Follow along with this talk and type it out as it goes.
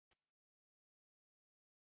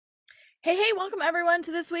Hey, welcome everyone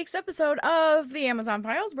to this week's episode of the Amazon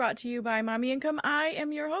Files brought to you by Mommy Income. I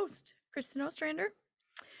am your host, Kristen Ostrander,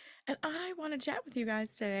 and I want to chat with you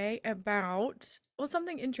guys today about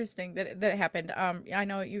something interesting that happened. I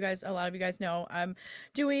know a lot of you guys know I'm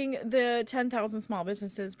doing the 10,000 Small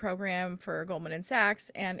Businesses program for Goldman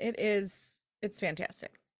Sachs, and it's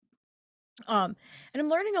fantastic. And I'm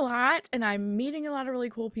learning a lot and I'm meeting a lot of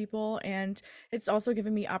really cool people, and it's also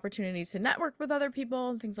giving me opportunities to network with other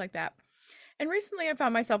people and things like that. And recently I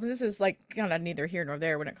found myself, and this is like kind of neither here nor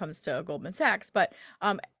there when it comes to Goldman Sachs, but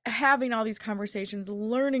having all these conversations,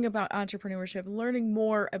 learning about entrepreneurship, learning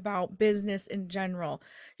more about business in general.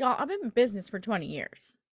 Y'all, I've been in business for 20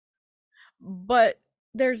 years, but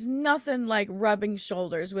there's nothing like rubbing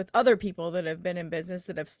shoulders with other people that have been in business,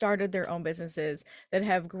 that have started their own businesses, that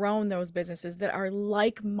have grown those businesses, that are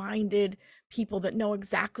like-minded people that know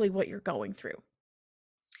exactly what you're going through.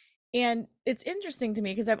 And it's interesting to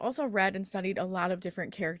me because I've also read and studied a lot of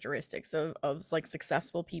different characteristics of like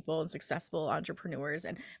successful people and successful entrepreneurs,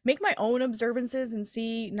 and make my own observances and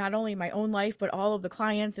see not only my own life, but all of the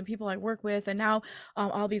clients and people I work with. And now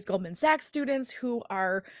all these Goldman Sachs students who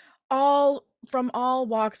are all from all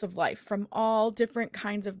walks of life, from all different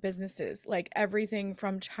kinds of businesses, like everything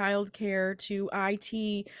from childcare to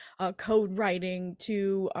IT, code writing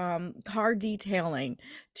to car detailing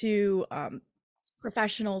to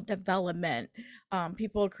professional development,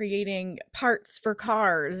 people creating parts for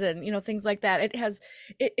cars and things like that.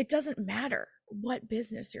 It doesn't matter what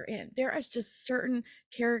business you're in. There is just certain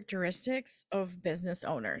characteristics of business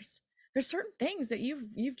owners. There's certain things that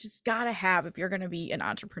you've just got to have if you're going to be an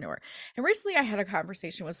entrepreneur. And recently I had a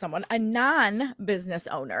conversation with someone, a non-business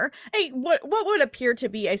owner, what would appear to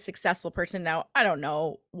be a successful person. Now, I don't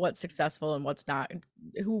know what's successful and what's not.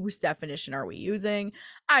 Whose definition are we using?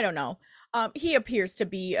 I don't know. He appears to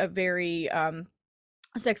be a very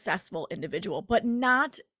successful individual, but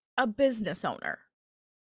not a business owner.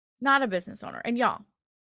 Not a business owner. And y'all,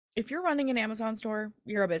 if you're running an Amazon store,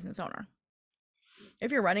 you're a business owner.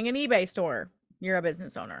 If you're running an eBay store, you're a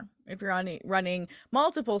business owner. If you're running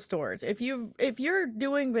multiple stores, if you're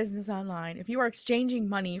doing business online, if you are exchanging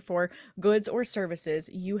money for goods or services,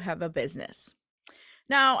 you have a business.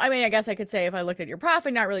 Now, I mean, I guess I could say if I look at your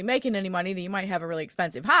profit not really making any money, then you might have a really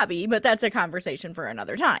expensive hobby, but that's a conversation for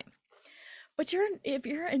another time. But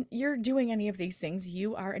you're doing any of these things,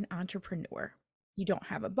 you are an entrepreneur. You don't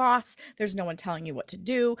have a boss. There's no one telling you what to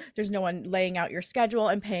do. There's no one laying out your schedule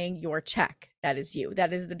and paying your check. That is you.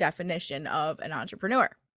 That is the definition of an entrepreneur.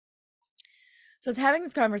 So I was having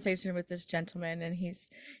this conversation with this gentleman, and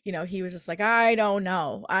he was just like, I don't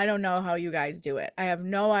know. I don't know how you guys do it. I have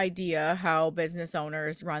no idea how business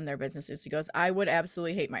owners run their businesses. He goes, I would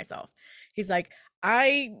absolutely hate myself. He's like,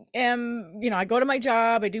 I go to my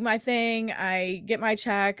job, I do my thing, I get my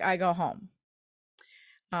check, I go home.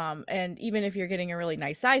 And even if you're getting a really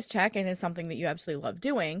nice size check and it's something that you absolutely love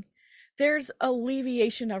doing, there's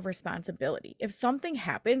alleviation of responsibility. If something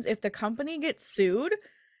happens, if the company gets sued,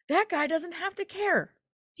 that guy doesn't have to care.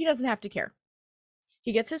 He doesn't have to care.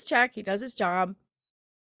 He gets his check, he does his job,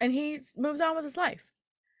 and he moves on with his life.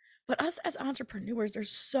 But us as entrepreneurs, there's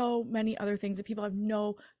so many other things that people have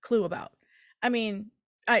no clue about. I mean,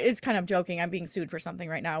 it's kind of joking. I'm being sued for something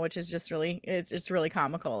right now, which is it's really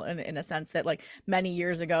comical in a sense that, like, many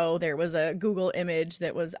years ago, there was a Google image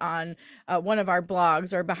that was on one of our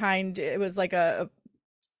blogs, or behind, it was like I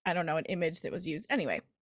don't know, an image that was used. Anyway,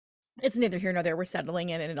 it's neither here nor there. We're settling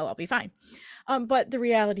in and it'll all be fine. But the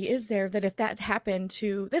reality is there that if that happened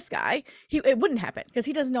to this guy, it wouldn't happen because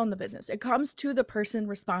he doesn't own the business. It comes to the person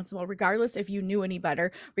responsible, regardless if you knew any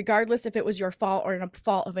better, regardless if it was your fault or a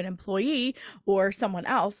fault of an employee or someone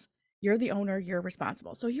else. You're the owner, you're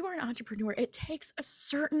responsible. So you are an entrepreneur. It takes a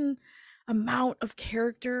certain amount of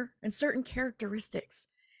character and certain characteristics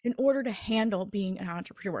in order to handle being an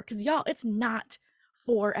entrepreneur. Because y'all, it's not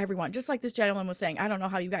for everyone. Just like this gentleman was saying, I don't know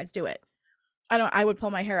how you guys do it. I would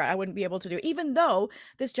pull my hair out. I wouldn't be able to do it, even though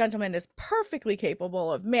this gentleman is perfectly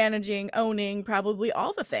capable of managing, owning, probably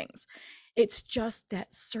all the things. It's just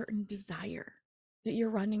that certain desire that you're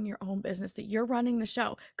running your own business, that you're running the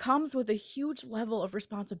show, comes with a huge level of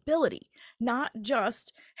responsibility, not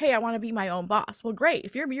just, hey, I want to be my own boss. Well, great.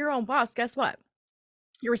 If you're your own boss, guess what?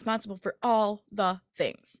 You're responsible for all the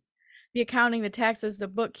things: the accounting, the taxes, the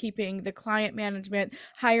bookkeeping, the client management,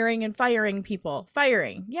 hiring and firing people.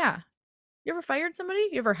 Firing, yeah. You ever fired somebody?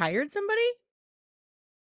 You ever hired somebody?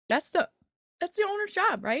 That's the owner's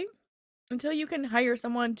job, right? Until you can hire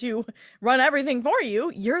someone to run everything for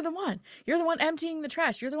you, you're the one. You're the one emptying the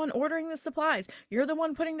trash. You're the one ordering the supplies. You're the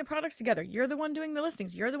one putting the products together. You're the one doing the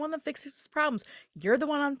listings. You're the one that fixes problems. You're the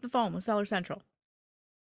one on the phone with Seller Central.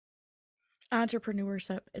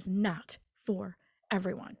 Entrepreneurship is not for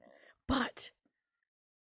everyone, but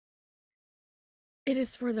it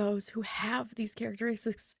is for those who have these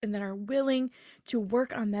characteristics and that are willing to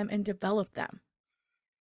work on them and develop them.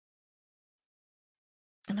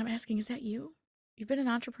 And I'm asking, is that you? You've been an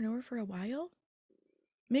entrepreneur for a while?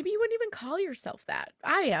 Maybe you wouldn't even call yourself that.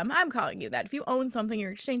 I am. I'm calling you that. If you own something,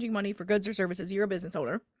 you're exchanging money for goods or services, you're a business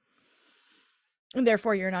owner. And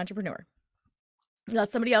therefore, you're an entrepreneur.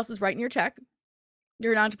 Unless somebody else is writing your check,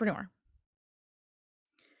 you're an entrepreneur.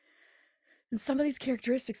 And some of these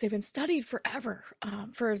characteristics, they've been studied forever,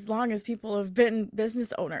 for as long as people have been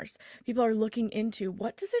business owners. People are looking into,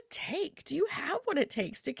 what does it take? Do you have what it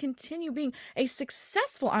takes to continue being a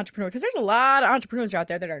successful entrepreneur? Because there's a lot of entrepreneurs out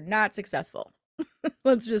there that are not successful.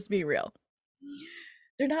 Let's just be real.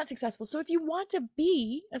 They're not successful. So if you want to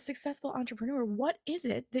be a successful entrepreneur, what is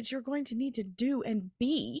it that you're going to need to do and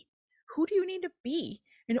be? Who do you need to be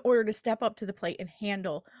in order to step up to the plate and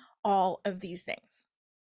handle all of these things?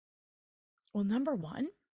 Well, number one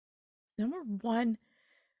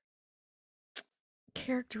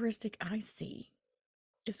characteristic I see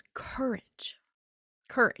is courage.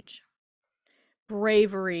 Courage.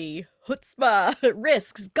 Bravery, chutzpah,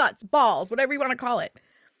 risks, guts, balls, whatever you want to call it.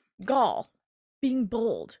 Gall, being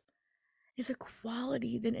bold, is a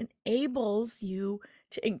quality that enables you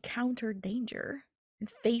to encounter danger and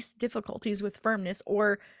face difficulties with firmness,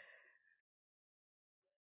 or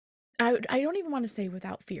I don't even want to say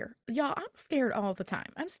without fear. Y'all, I'm scared all the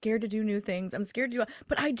time. I'm scared to do new things. I'm scared to do it,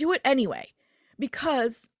 but I do it anyway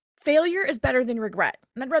because failure is better than regret.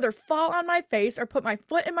 And I'd rather fall on my face or put my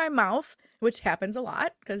foot in my mouth, which happens a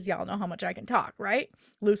lot because y'all know how much I can talk, right?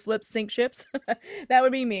 Loose lips sink ships. That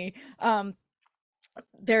would be me.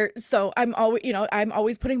 So I'm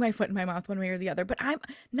always putting my foot in my mouth one way or the other, but I'm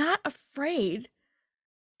not afraid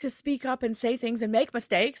to speak up and say things and make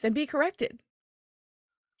mistakes and be corrected.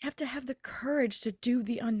 You have to have the courage to do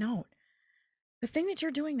the unknown. The thing that you're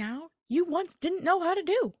doing now, you once didn't know how to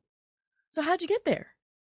do. So how'd you get there?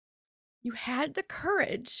 You had the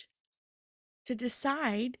courage to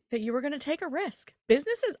decide that you were going to take a risk.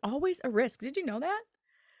 Business is always a risk. Did you know that?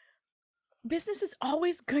 Business is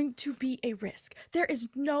always going to be a risk. There is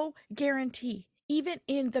no guarantee, even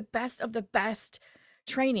in the best of the best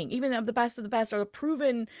training, even of the best or the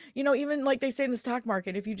proven, even like they say in the stock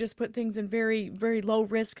market, if you just put things in very, very low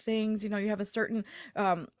risk things, you have a certain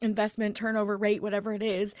investment turnover rate, whatever it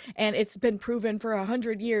is, and it's been proven for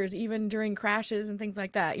 100 years, even during crashes and things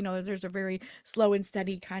like that. There's a very slow and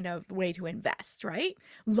steady kind of way to invest, right?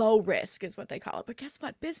 Low risk is what they call it. But guess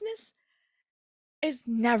what? Business is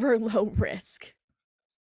never low risk.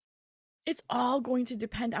 It's all going to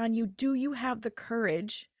depend on you. Do you have the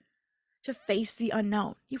courage to face the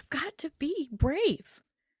unknown? You've got to be brave.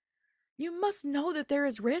 You must know that there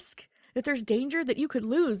is risk, that there's danger, that you could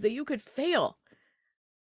lose, that you could fail.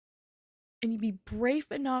 And you'd be brave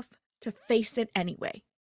enough to face it anyway.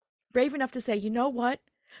 Brave enough to say, you know what?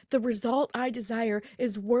 The result I desire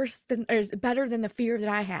is better than the fear that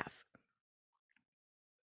I have.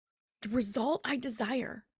 The result I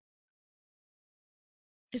desire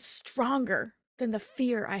is stronger than the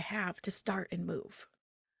fear I have to start and move.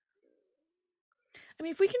 I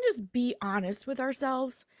mean, if we can just be honest with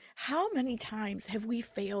ourselves, how many times have we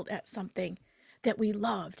failed at something that we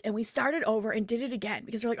loved and we started over and did it again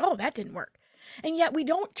because we're like, oh, that didn't work. And yet we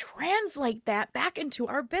don't translate that back into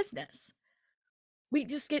our business. We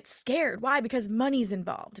just get scared. Why? Because money's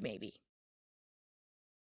involved, maybe.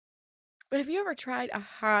 But have you ever tried a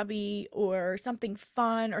hobby or something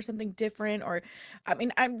fun or something different? Or, I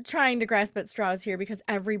mean, I'm trying to grasp at straws here because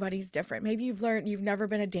everybody's different. Maybe you've never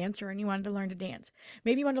been a dancer and you wanted to learn to dance.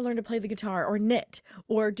 Maybe you want to learn to play the guitar or knit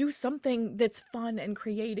or do something that's fun and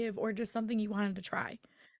creative, or just something you wanted to try.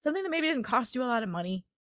 Something that maybe didn't cost you a lot of money.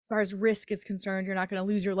 As far as risk is concerned, you're not going to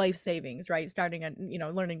lose your life savings, right?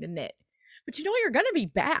 Learning to knit. But you're going to be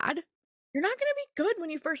bad. You're not going to be good when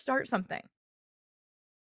you first start something.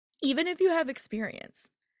 Even if you have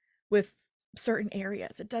experience with certain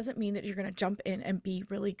areas, it doesn't mean that you're going to jump in and be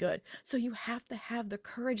really good. So you have to have the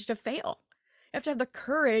courage to fail. You have to have the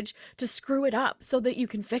courage to screw it up so that you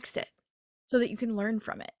can fix it, so that you can learn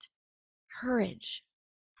from it. Courage,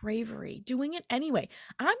 bravery, doing it anyway.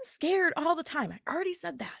 I'm scared all the time. I already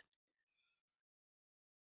said that.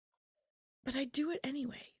 But I do it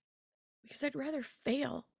anyway because I'd rather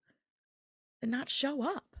fail than not show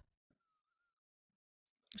up.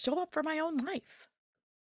 Show up for my own life.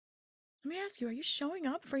 Let me ask you, are you showing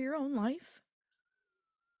up for your own life?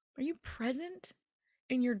 Are you present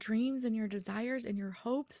in your dreams and your desires and your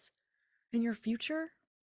hopes and your future?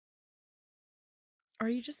 Or are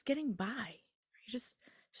you just getting by? Are you just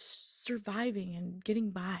surviving and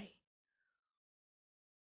getting by.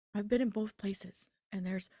 I've been in both places, and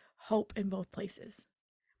there's hope in both places.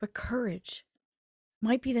 But courage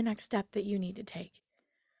might be the next step that you need to take.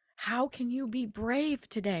 How can you be brave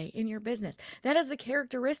today in your business? That is the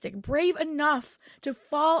characteristic. Brave enough to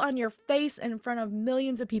fall on your face in front of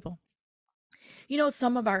millions of people. You know,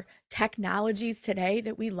 some of our technologies today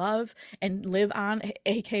that we love and live on,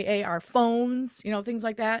 aka our phones, things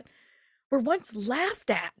like that, were once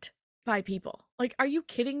laughed at by people. Like, are you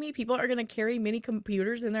kidding me? People are going to carry mini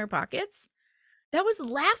computers in their pockets? That was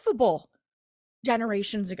laughable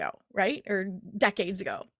generations ago, right? Or decades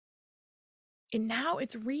ago. And now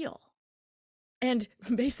it's real and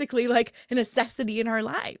basically like a necessity in our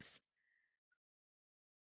lives.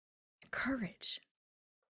 Courage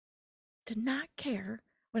to not care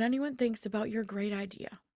what anyone thinks about your great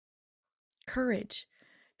idea. Courage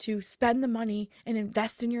to spend the money and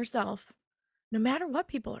invest in yourself, no matter what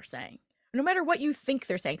people are saying, no matter what you think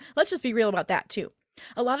they're saying. Let's just be real about that too.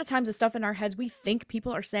 A lot of times the stuff in our heads we think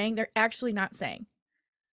people are saying, they're actually not saying.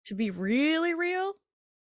 To be really real,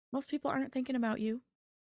 most people aren't thinking about you.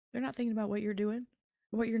 They're not thinking about what you're doing,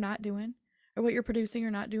 or what you're not doing, or what you're producing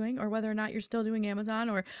or not doing, or whether or not you're still doing Amazon,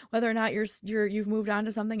 or whether or not you've moved on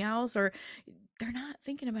to something else, or they're not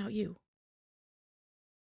thinking about you.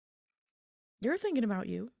 You're thinking about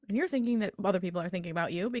you, and you're thinking that other people are thinking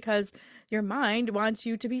about you because your mind wants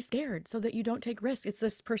you to be scared so that you don't take risks. It's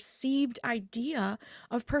this perceived idea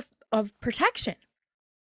of protection,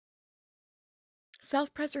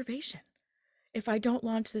 self-preservation. If I don't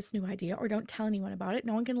launch this new idea or don't tell anyone about it,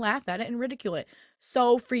 no one can laugh at it and ridicule it.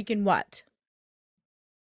 So freaking what?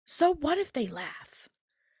 So what if they laugh?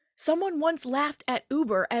 Someone once laughed at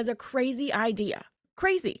Uber as a crazy idea.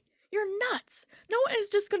 Crazy. You're nuts. No one is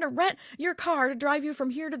just going to rent your car to drive you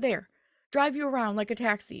from here to there, drive you around like a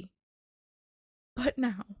taxi. But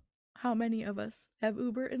now, how many of us have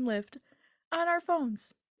Uber and Lyft on our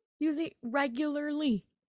phones, using regularly?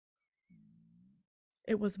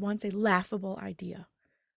 It was once a laughable idea.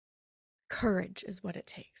 Courage is what it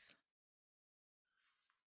takes.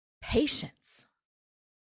 Patience.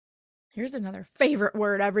 Here's another favorite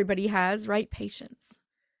word everybody has, right? Patience.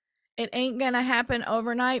 It ain't gonna happen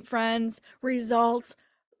overnight, friends. Results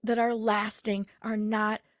that are lasting are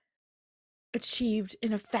not achieved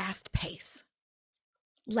in a fast pace.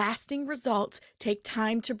 Lasting results take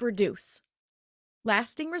time to produce.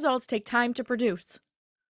 Lasting results take time to produce.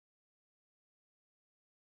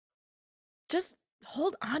 Just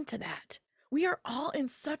hold on to that. We are all in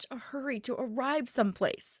such a hurry to arrive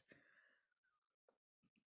someplace.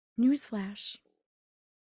 Newsflash.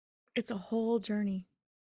 It's a whole journey.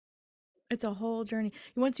 It's a whole journey.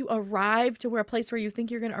 Once you arrive to a place where you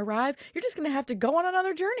think you're going to arrive, you're just going to have to go on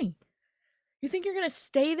another journey. You think you're going to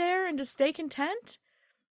stay there and just stay content?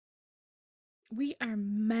 We are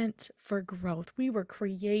meant for growth. We were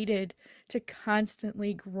created to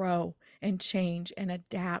constantly grow and change and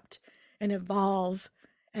adapt and evolve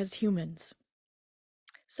as humans.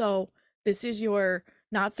 So this is your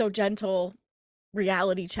not so gentle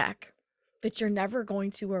reality check that you're never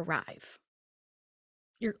going to arrive.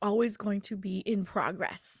 You're always going to be in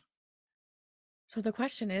progress. So the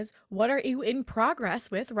question is, what are you in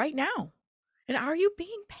progress with right now? And are you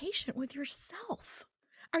being patient with yourself?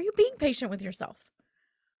 Are you being patient with yourself?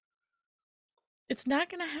 It's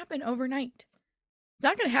not going to happen overnight. It's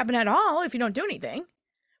not going to happen at all if you don't do anything.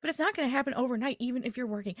 But it's not going to happen overnight, even if you're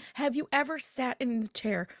working. Have you ever sat in the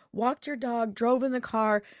chair, walked your dog, drove in the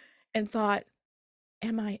car, and thought,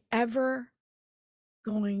 am I ever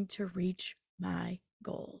going to reach my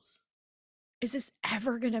goals? Is this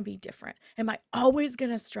ever going to be different? Am I always going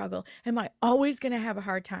to struggle? Am I always going to have a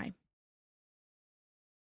hard time?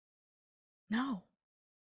 No,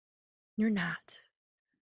 you're not.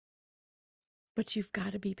 But you've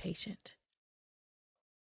got to be patient.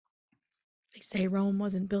 They say Rome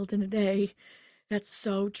wasn't built in a day. That's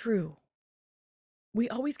so true. We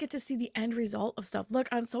always get to see the end result of stuff. Look,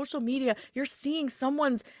 on social media, you're seeing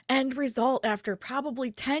someone's end result after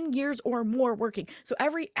probably 10 years or more working. So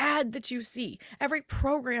every ad that you see, every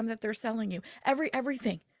program that they're selling you,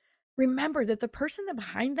 everything, remember that the person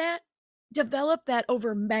behind that developed that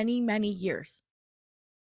over many, many years.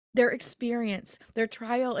 Their experience, their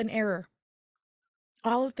trial and error,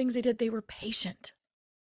 all the things they did, they were patient.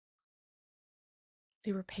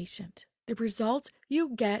 They were patient. The results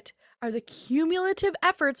you get are the cumulative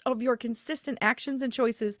efforts of your consistent actions and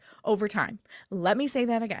choices over time. Let me say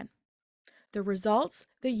that again. The results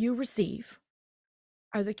that you receive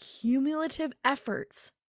are the cumulative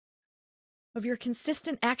efforts of your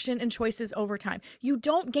consistent action and choices over time. You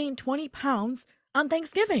don't gain 20 pounds on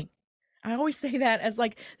Thanksgiving. I always say that as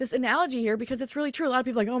like this analogy here because it's really true. A lot of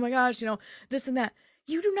people are like, oh my gosh, this and that.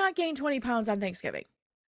 You do not gain 20 pounds on Thanksgiving.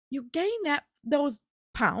 You gain those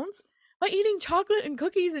pounds by eating chocolate and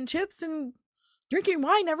cookies and chips and drinking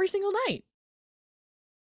wine every single night.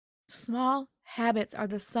 Small habits are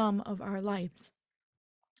the sum of our lives.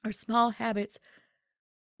 Our small habits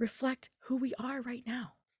reflect who we are right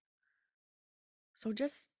now. So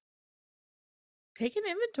just take an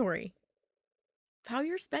inventory of how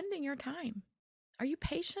you're spending your time. Are you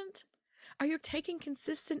patient? Are you taking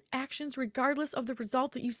consistent actions regardless of the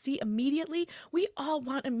result that you see immediately? We all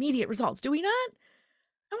want immediate results, do we not?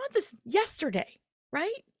 I want this yesterday,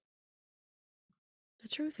 right? The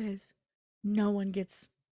truth is, no one gets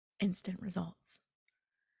instant results.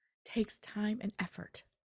 It takes time and effort.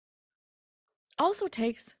 Also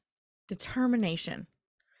takes determination,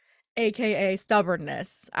 aka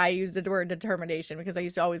stubbornness. I use the word determination because I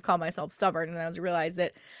used to always call myself stubborn, and I was realized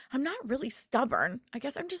that I'm not really stubborn. I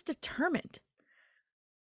guess I'm just determined.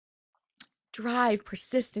 Drive,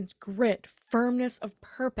 persistence, grit, firmness of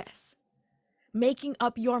purpose, making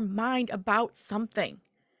up your mind about something,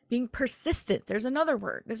 being persistent. There's another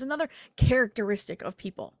word. There's another characteristic of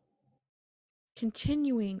people.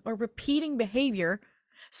 Continuing or repeating behavior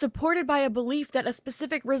supported by a belief that a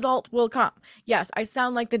specific result will come. Yes, I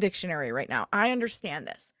sound like the dictionary right now. I understand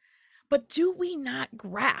this. But do we not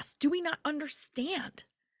grasp? Do we not understand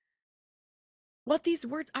what these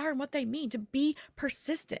words are and what they mean to be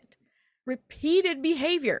persistent? Repeated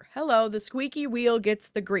behavior. Hello, the squeaky wheel gets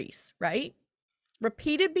the grease, right?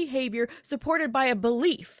 Repeated behavior supported by a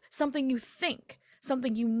belief, something you think,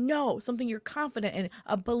 something you know, something you're confident in,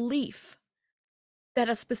 a belief that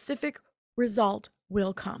a specific result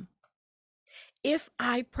will come. If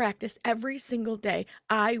I practice every single day,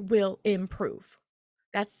 I will improve.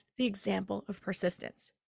 That's the example of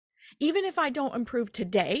persistence. Even if I don't improve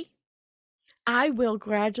today, I will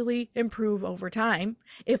gradually improve over time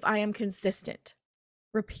if I am consistent.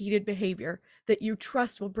 Repeated behavior that you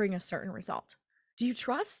trust will bring a certain result. Do you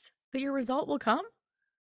trust that your result will come?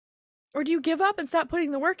 Or do you give up and stop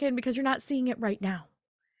putting the work in because you're not seeing it right now?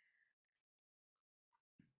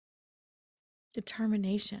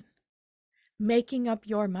 Determination. Making up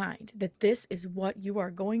your mind that this is what you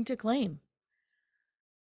are going to claim.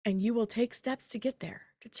 And you will take steps to get there.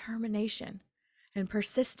 Determination and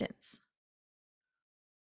persistence.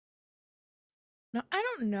 Now, I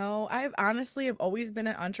don't know. I've honestly have always been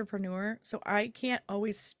an entrepreneur, so I can't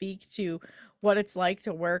always speak to what it's like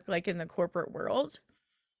to work like in the corporate world.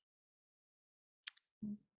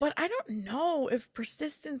 But I don't know if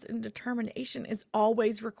persistence and determination is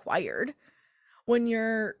always required when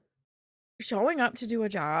you're showing up to do a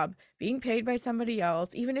job, being paid by somebody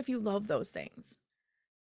else, even if you love those things.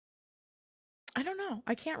 I don't know.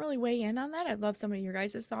 I can't really weigh in on that. I'd love some of your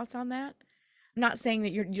guys' thoughts on that. I'm not saying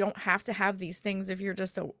that you don't have to have these things if you're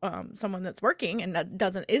just someone that's working and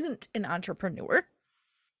that isn't an entrepreneur.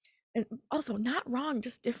 And also, not wrong,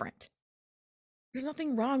 just different. There's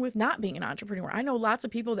nothing wrong with not being an entrepreneur. I know lots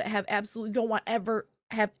of people that have absolutely don't want ever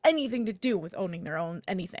have anything to do with owning their own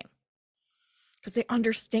anything because they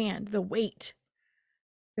understand the weight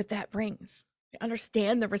that brings. They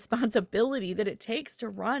understand the responsibility that it takes to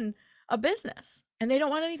run a business, and they don't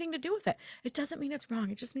want anything to do with it. It doesn't mean it's wrong.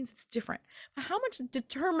 It just means it's different. But how much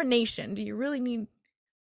determination do you really need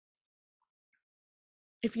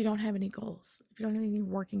if you don't have any goals, if you don't have anything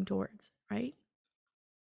working towards, right?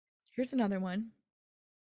 Here's another one.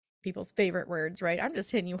 People's favorite words, right? I'm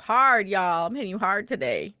just hitting you hard, y'all. I'm hitting you hard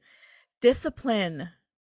today. Discipline.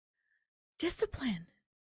 Discipline.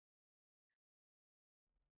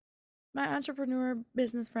 My entrepreneur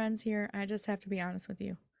business friends here, I just have to be honest with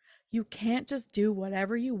you. You can't just do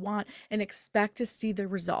whatever you want and expect to see the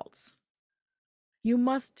results. You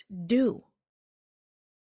must do.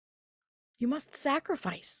 You must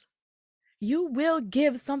sacrifice. You will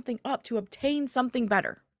give something up to obtain something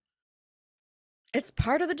better. It's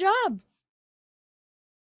part of the job.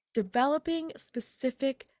 Developing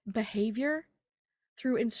specific behavior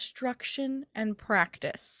through instruction and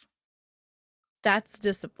practice. That's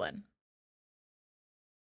discipline.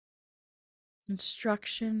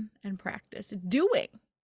 Instruction and practice. Doing.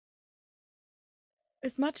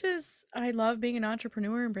 As much as I love being an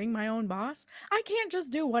entrepreneur and being my own boss, I can't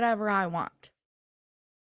just do whatever I want.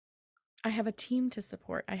 I have a team to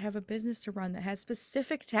support. I have a business to run that has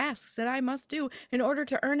specific tasks that I must do in order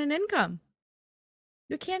to earn an income.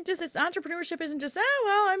 You can't just, entrepreneurship isn't just,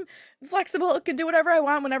 well, I'm flexible, can do whatever I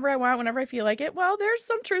want, whenever I feel like it. Well, there's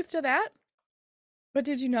some truth to that. But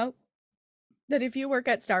did you know that if you work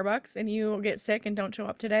at Starbucks and you get sick and don't show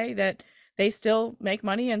up today, that they still make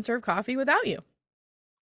money and serve coffee without you?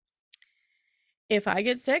 If I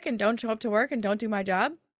get sick and don't show up to work and don't do my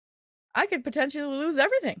job, I could potentially lose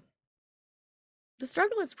everything. The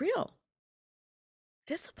struggle is real.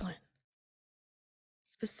 Discipline,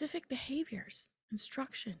 specific behaviors,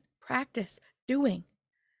 instruction, practice, doing.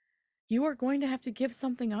 You are going to have to give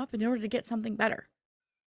something up in order to get something better.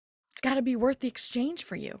 It's got to be worth the exchange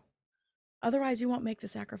for you. Otherwise, you won't make the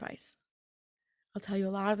sacrifice. I'll tell you,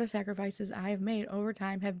 a lot of the sacrifices I have made over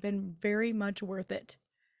time have been very much worth it.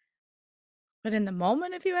 But in the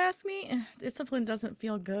moment, if you ask me, discipline doesn't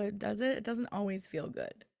feel good, does it? It doesn't always feel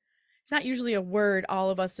good. It's not usually a word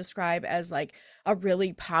all of us describe as like a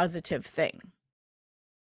really positive thing.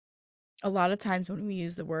 A lot of times when we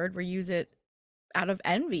use the word, we use it out of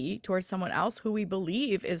envy towards someone else who we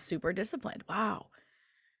believe is super disciplined. Wow,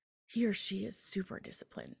 he or she is super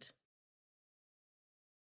disciplined.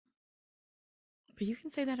 But you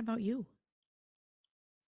can say that about you.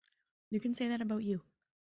 You can say that about you.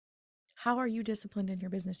 How are you disciplined in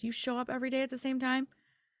your business? You show up every day at the same time?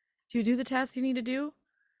 Do you do the tasks you need to do?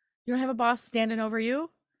 You don't have a boss standing over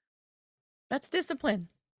you? That's discipline.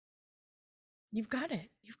 You've got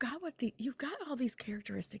it. You've got all these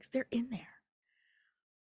characteristics. They're in there.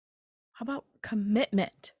 How about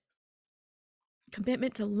commitment?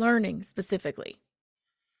 Commitment to learning specifically.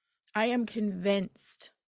 I am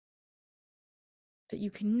convinced that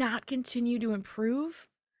you cannot continue to improve,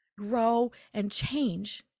 grow, and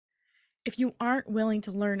change if you aren't willing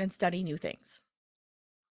to learn and study new things.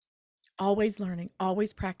 Always learning,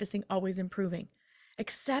 always practicing, always improving.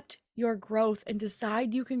 Accept your growth and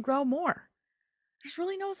decide you can grow more. There's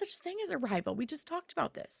really no such thing as a rival. We just talked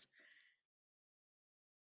about this.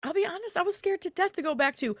 I'll be honest, I was scared to death to go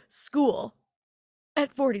back to school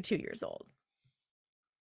at 42 years old.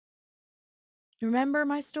 Remember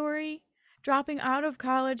my story? Dropping out of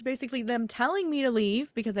college, basically them telling me to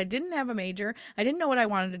leave because I didn't have a major. I didn't know what I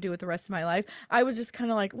wanted to do with the rest of my life. I was just kind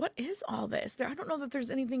of like, what is all this? I don't know that there's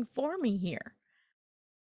anything for me here.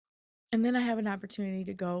 And then I have an opportunity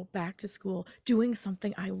to go back to school doing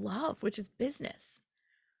something I love, which is business.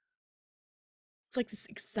 It's like this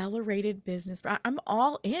accelerated business. I'm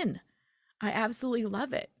all in. I absolutely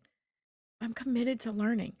love it. I'm committed to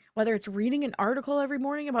learning, whether it's reading an article every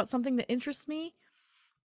morning about something that interests me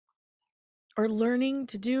or learning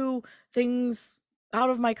to do things out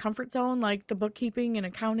of my comfort zone, like the bookkeeping and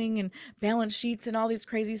accounting and balance sheets and all these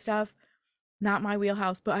crazy stuff. Not my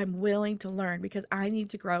wheelhouse, but I'm willing to learn because I need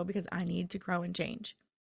to grow, because I need to grow and change.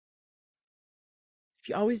 If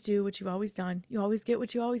you always do what you've always done, you always get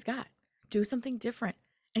what you always got. Do something different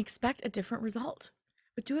and expect a different result,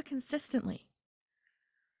 but do it consistently.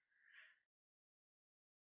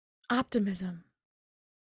 Optimism.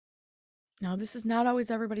 Now, this is not always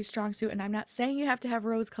everybody's strong suit, and I'm not saying you have to have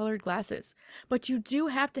rose-colored glasses, but you do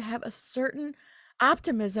have to have a certain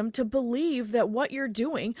optimism to believe that what you're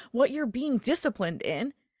doing, what you're being disciplined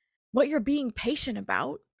in, what you're being patient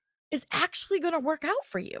about is actually going to work out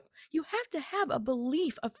for you. You have to have a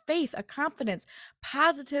belief, a faith, a confidence,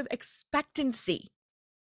 positive expectancy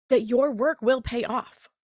that your work will pay off.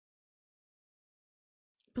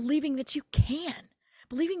 Believing that you can,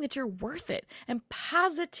 believing that you're worth it, and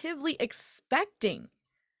positively expecting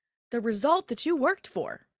the result that you worked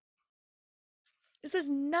for. This is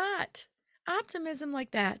not optimism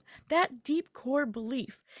like that. That deep core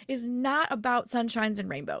belief is not about sunshines and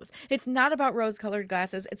rainbows. It's not about rose-colored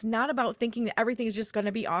glasses. It's not about thinking that everything is just going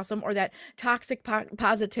to be awesome, or that toxic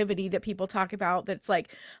positivity that people talk about that's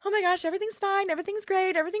like, oh my gosh, everything's fine, everything's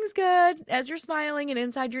great, everything's good, as you're smiling and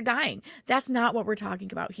inside you're dying. That's not what we're talking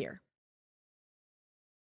about here.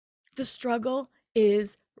 The struggle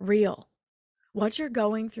is real. What you're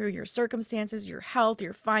going through, your circumstances, your health,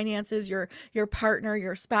 your finances, your partner,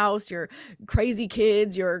 your spouse, your crazy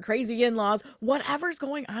kids, your crazy in-laws, whatever's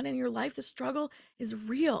going on in your life, the struggle is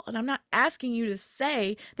real. And I'm not asking you to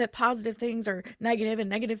say that positive things are negative and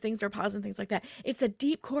negative things are positive, things like that. It's a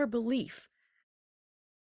deep core belief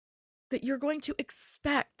that you're going to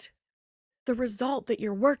expect the result that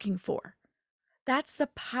you're working for. That's the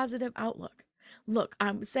positive outlook. Look,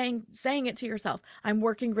 I'm saying it to yourself. I'm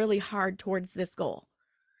working really hard towards this goal.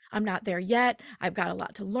 I'm not there yet. I've got a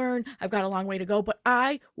lot to learn. I've got a long way to go, but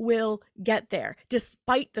I will get there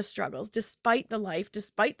despite the struggles, despite the life,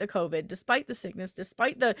 despite the COVID, despite the sickness,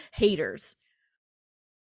 despite the haters.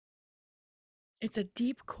 It's a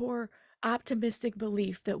deep core optimistic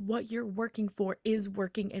belief that what you're working for is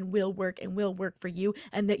working and will work for you,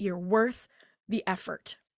 and that you're worth the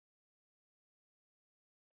effort.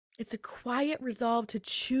 It's a quiet resolve to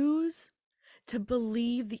choose to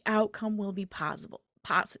believe the outcome will be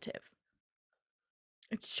positive.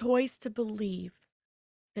 A choice to believe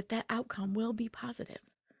that that outcome will be positive.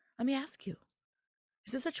 Let me ask you,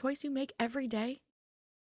 Is this a choice you make every day?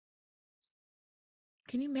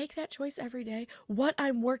 Can you make that choice every day? What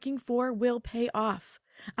I'm working for will pay off.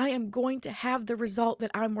 I am going to have the result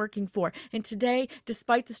that I'm working for. And today,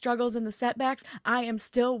 despite the struggles and the setbacks, I am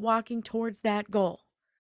still walking towards that goal.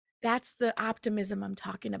 That's the optimism I'm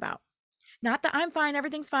talking about. Not that I'm fine,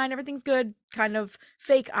 everything's good kind of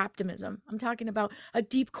fake optimism. I'm talking about a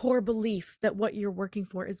deep core belief that what you're working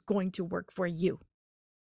for is going to work for you.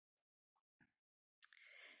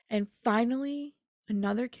 And finally,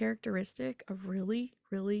 another characteristic of really,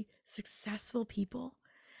 really successful people.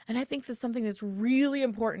 And I think that's something that's really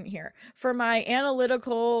important here. For my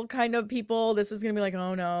analytical kind of people, this is going to be like,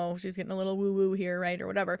 oh no, she's getting a little woo woo here, right? Or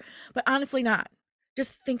whatever. But honestly, not.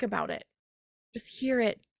 Just think about it, just hear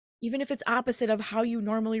it, even if it's opposite of how you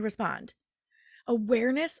normally respond.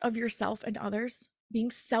 Awareness of yourself and others, being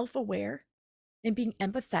self aware and being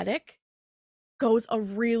empathetic goes a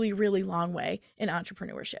really, really long way in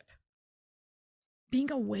entrepreneurship. Being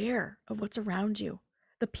aware of what's around you,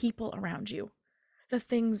 the people around you, the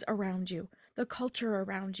things around you, the culture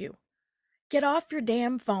around you. Get off your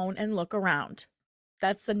damn phone and look around.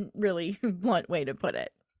 That's a really blunt way to put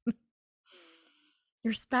it.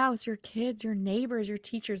 Your spouse, your kids, your neighbors, your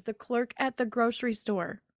teachers, the clerk at the grocery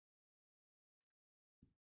store.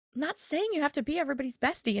 I'm not saying you have to be everybody's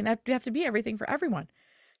bestie and you have to be everything for everyone.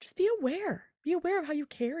 Just be aware. Be aware of how you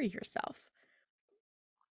carry yourself.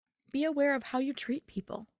 Be aware of how you treat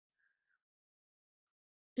people.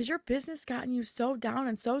 Has your business gotten you so down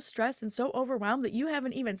and so stressed and so overwhelmed that you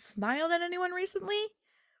haven't even smiled at anyone recently?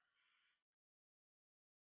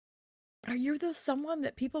 Are you the someone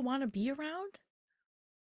that people want to be around?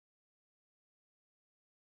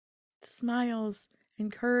 Smiles,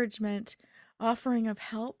 encouragement, offering of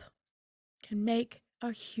help can make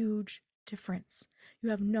a huge difference. You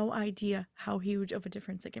have no idea how huge of a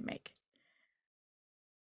difference it can make.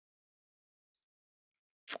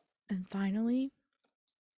 And finally,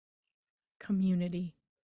 community.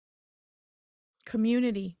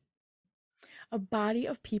 Community. A body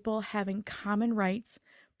of people having common rights,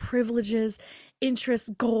 privileges, interests,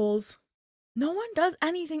 goals. No one does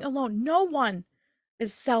anything alone. No one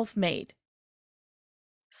is self-made.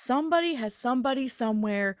 Somebody has somebody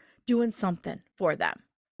somewhere doing something for them,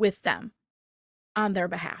 with them, on their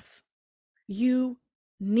behalf. You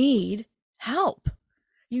need help.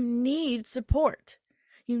 You need support.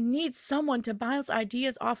 You need someone to bounce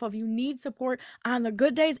ideas off of. You need support on the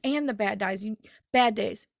good days and the bad days. Bad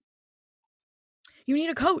days. You need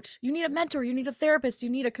a coach. You need a mentor. You need a therapist. You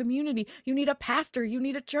need a community. You need a pastor. You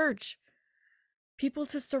need a church. People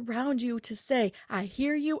to surround you to say, I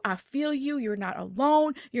hear you. I feel you. You're not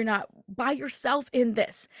alone. You're not by yourself in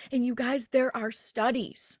this. And you guys, there are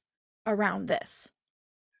studies around this.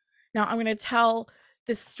 Now, I'm going to tell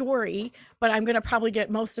this story, but I'm going to probably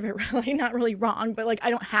get most of it really not really wrong, but like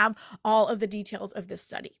I don't have all of the details of this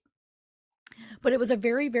study. But it was a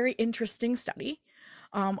very, very interesting study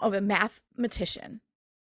of a mathematician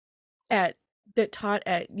that taught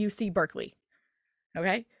at UC Berkeley.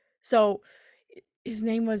 Okay, so his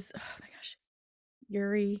name was, oh my gosh,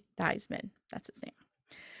 Yuri Theismann. That's his name.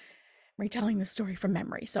 I'm retelling the story from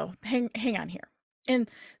memory, so hang on here. And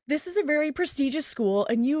this is a very prestigious school,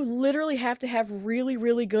 and you literally have to have really,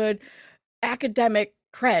 really good academic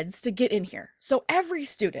creds to get in here. So every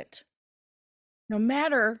student, no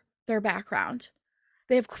matter their background,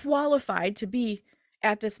 they have qualified to be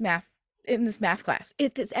at this math class.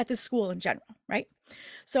 It's at this school in general, right?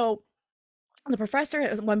 So the professor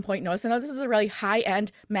at one point noticed, and this is a really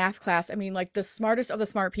high-end math class. I mean, like the smartest of the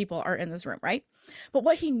smart people are in this room, right? But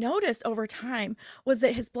what he noticed over time was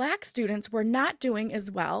that his Black students were not doing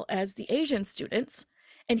as well as the Asian students.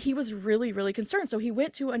 And he was really, really concerned. So he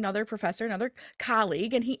went to another professor, another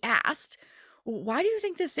colleague, and he asked, why do you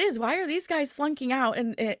think this is? Why are these guys flunking out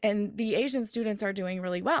and the Asian students are doing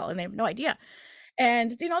really well? And they have no idea.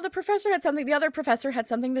 And, the other professor had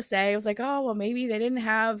something to say. It was like, oh, well, maybe they didn't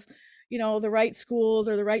have, the right schools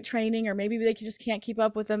or the right training, or maybe they just can't keep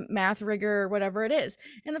up with the math rigor or whatever it is.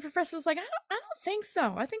 And the professor was like, I don't think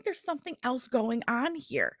so. I think there's something else going on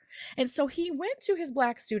here. And so he went to his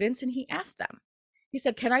Black students and he asked them, he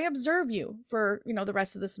said, can I observe you for, the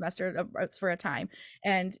rest of the semester for a time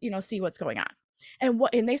and, see what's going on?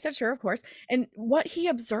 And they said, sure, of course. And what he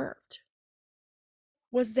observed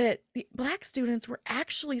was that the Black students were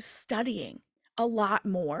actually studying a lot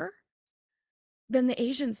more than the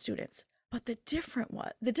Asian students. But the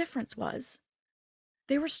difference was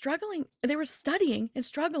they were studying and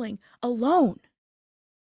struggling alone.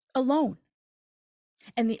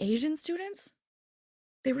 And the Asian students,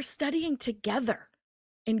 they were studying together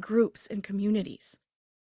in groups and communities.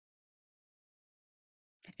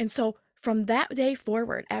 And so from that day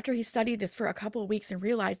forward, after he studied this for a couple of weeks and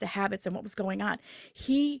realized the habits and what was going on,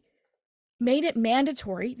 he made it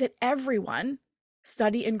mandatory that everyone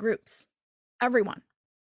study in groups. Everyone.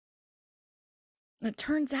 And it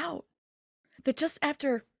turns out that just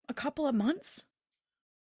after a couple of months,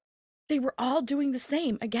 they were all doing the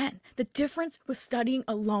same again. The difference was studying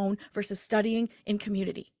alone versus studying in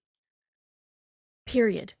community.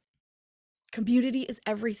 Period. Community is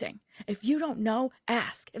everything. If you don't know,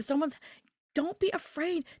 ask. Don't be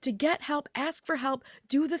afraid to get help, ask for help,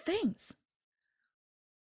 do the things.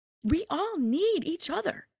 We all need each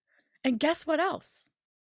other. And guess what else?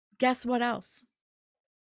 Guess what else?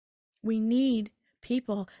 We need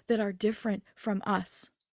people that are different from us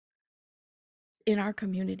in our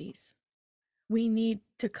communities. We need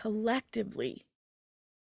to collectively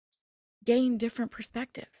gain different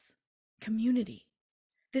perspectives. Community.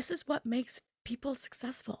 This is what makes people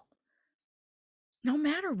successful. No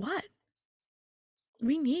matter what.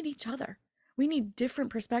 We need each other. We need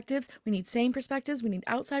different perspectives. We need same perspectives. We need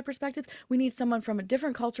outside perspectives. We need someone from a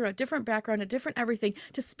different culture, a different background, a different everything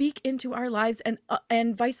to speak into our lives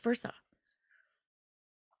and vice versa.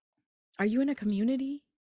 Are you in a community?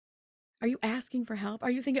 Are you asking for help?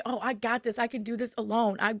 Are you thinking, oh, I got this. I can do this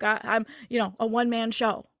alone. I'm a one-man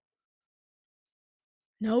show.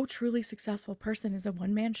 No truly successful person is a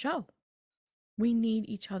one-man show. We need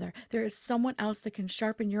each other. There is someone else that can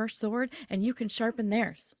sharpen your sword and you can sharpen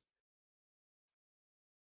theirs.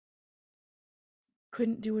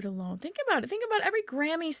 Couldn't do it alone. Think about it. Think about every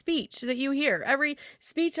Grammy speech that you hear, every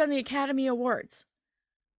speech on the Academy Awards.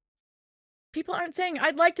 People aren't saying,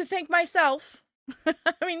 I'd like to thank myself.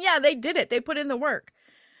 I mean, yeah, they did it. They put in the work.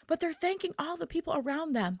 But they're thanking all the people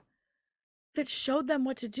around them that showed them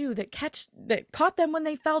what to do, that caught them when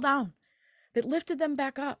they fell down, that lifted them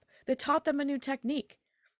back up, that taught them a new technique,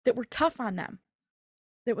 that were tough on them,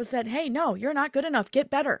 that was said, hey, no, you're not good enough. Get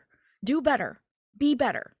better. Do better. Be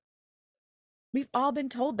better. We've all been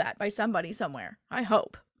told that by somebody somewhere, I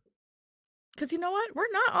hope. Because you know what?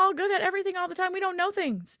 We're not all good at everything all the time. We don't know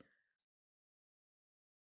things.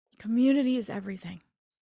 Community is everything.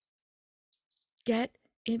 Get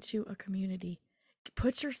into a community.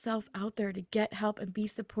 Put yourself out there to get help and be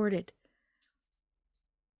supported.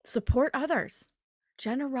 Support others.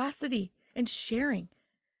 Generosity and sharing.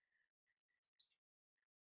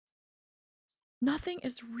 Nothing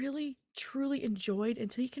is really, truly enjoyed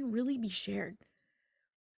until you can really be shared.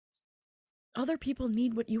 Other people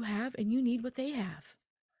need what you have and you need what they have.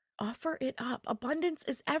 Offer it up. Abundance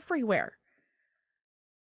is everywhere.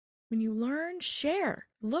 When you learn, share.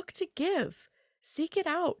 Look to give. Seek it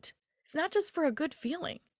out. It's not just for a good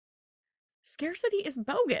feeling. Scarcity is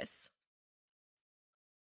bogus.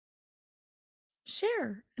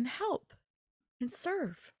 Share and help and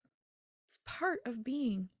serve. It's part of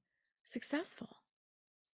being successful.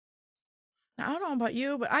 Now, I don't know about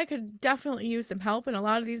you, but I could definitely use some help in a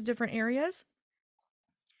lot of these different areas.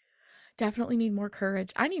 Definitely need more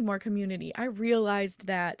courage. I need more community. I realized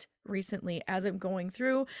that recently as I'm going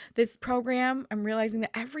through this program. I'm realizing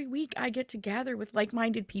that every week I get to gather with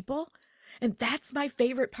like-minded people. And that's my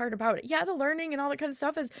favorite part about it. Yeah, the learning and all that kind of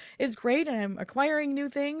stuff is great. And I'm acquiring new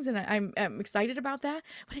things and I'm excited about that.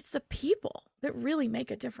 But it's the people that really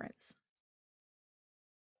make a difference.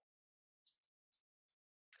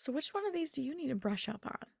 So which one of these do you need to brush up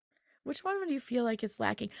on? Which one do you feel like it's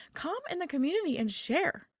lacking? Come in the community and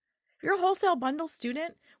share. If you're a wholesale bundle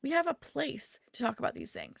student, we have a place to talk about these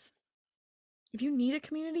things. If you need a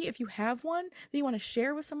community, if you have one that you want to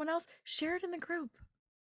share with someone else, share it in the group.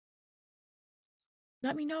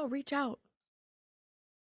 Let me know, reach out.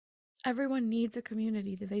 Everyone needs a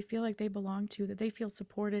community that they feel like they belong to, that they feel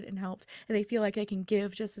supported and helped, and they feel like they can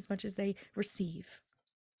give just as much as they receive.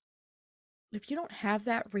 If you don't have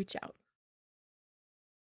that, reach out.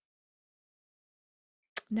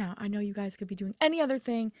 Now, I know you guys could be doing any other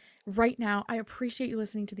thing right now. I appreciate you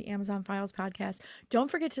listening to the Amazon Files podcast.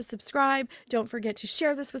 Don't forget to subscribe. Don't forget to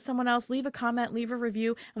share this with someone else. Leave a comment, leave a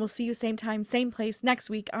review, and we'll see you same time, same place next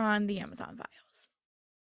week on the Amazon Files.